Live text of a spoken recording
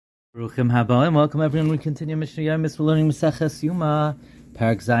Baruchim haba and welcome everyone. We continue Mishna Yomis. We're learning Maseches Yoma,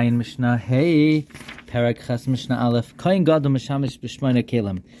 Parak Zayin Mishna Hey, Parak Ches Mishna Aleph. Kohen Gadol Mishamish B'Shmoina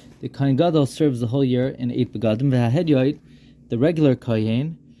Kelim. The Kohen Gadol serves the whole year in 8 begadim. V'Hahedyoid, the regular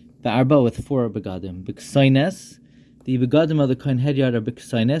Kohen, V'Arba with 4 begadim. B'Ksoines, the begadim of the Kohen Hedyard or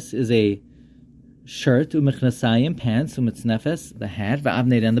B'Ksoines is a shirt, u'mechnasayim, pants, u'mitznefes, the hat,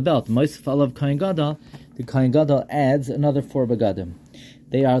 v'avnei, and the belt. Most of Kohen Gadol, the Kohen Gadol adds another 4 begadim.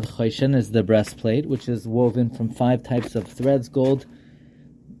 They are the choshen, is the breastplate, which is woven from 5 types of threads: gold,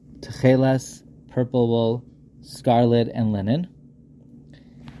 techeles, purple wool, scarlet, and linen.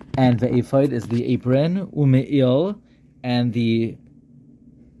 And the ephod is the apron, umeil, and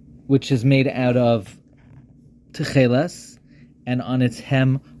which is made out of techeles, and on its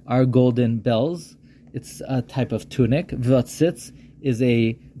hem are golden bells. It's a type of tunic. V'atzitz is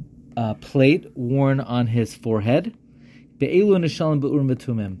a plate worn on his forehead. With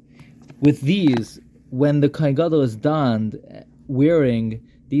these, when the Kohen Gadol is donned, wearing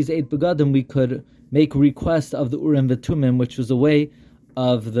these 8 begadim, we could make request of the Urim v'Tumim, which was a way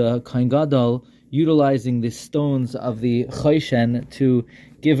of the Kohen Gadol utilizing the stones of the Choshen to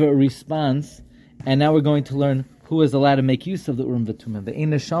give a response. And now we're going to learn who is allowed to make use of the Urim v'Tumim. The Ein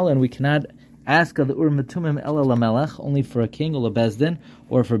Nishal, and we cannot ask of the Urim v'Tumim ela lamelech, only for a king, ula bezdin,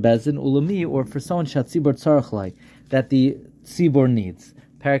 or for bezdin, ulami, or for someone shatzibor tzarach lai, that the tzibor needs.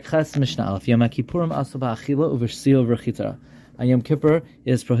 Parak Ches Mishna Aleph. Yom Kippurim asu ba'achila uv'shio v'chitara. On Yom Kippur,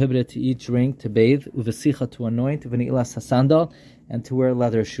 it is prohibited to eat, drink, to bathe, uv'sicha, to anoint, uv'ni'ilas hasandal, and to wear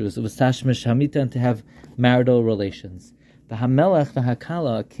leather shoes, uv'stashmish hamita, and to have marital relations. The hamelech, the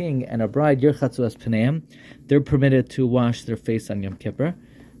hakala, a king and a bride, yirchatzu es pneim, they're permitted to wash their face on Yom Kippur.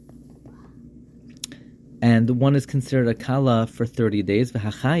 And one is considered a kala for 30 days.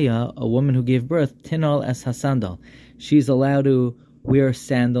 V'hachaya, a woman who gave birth, tinal es hasandal. She's allowed to wear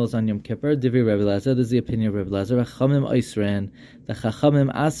sandals on Yom Kippur. Divrei Rebbe Elazar, this is the opinion of Rebbe Elazar. Chachamim oisren, the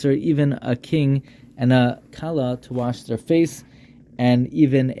chachamim aser, even a king and a kala to wash their face, and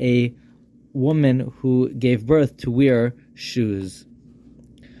even a woman who gave birth to wear shoes.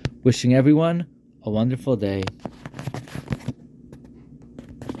 Wishing everyone a wonderful day.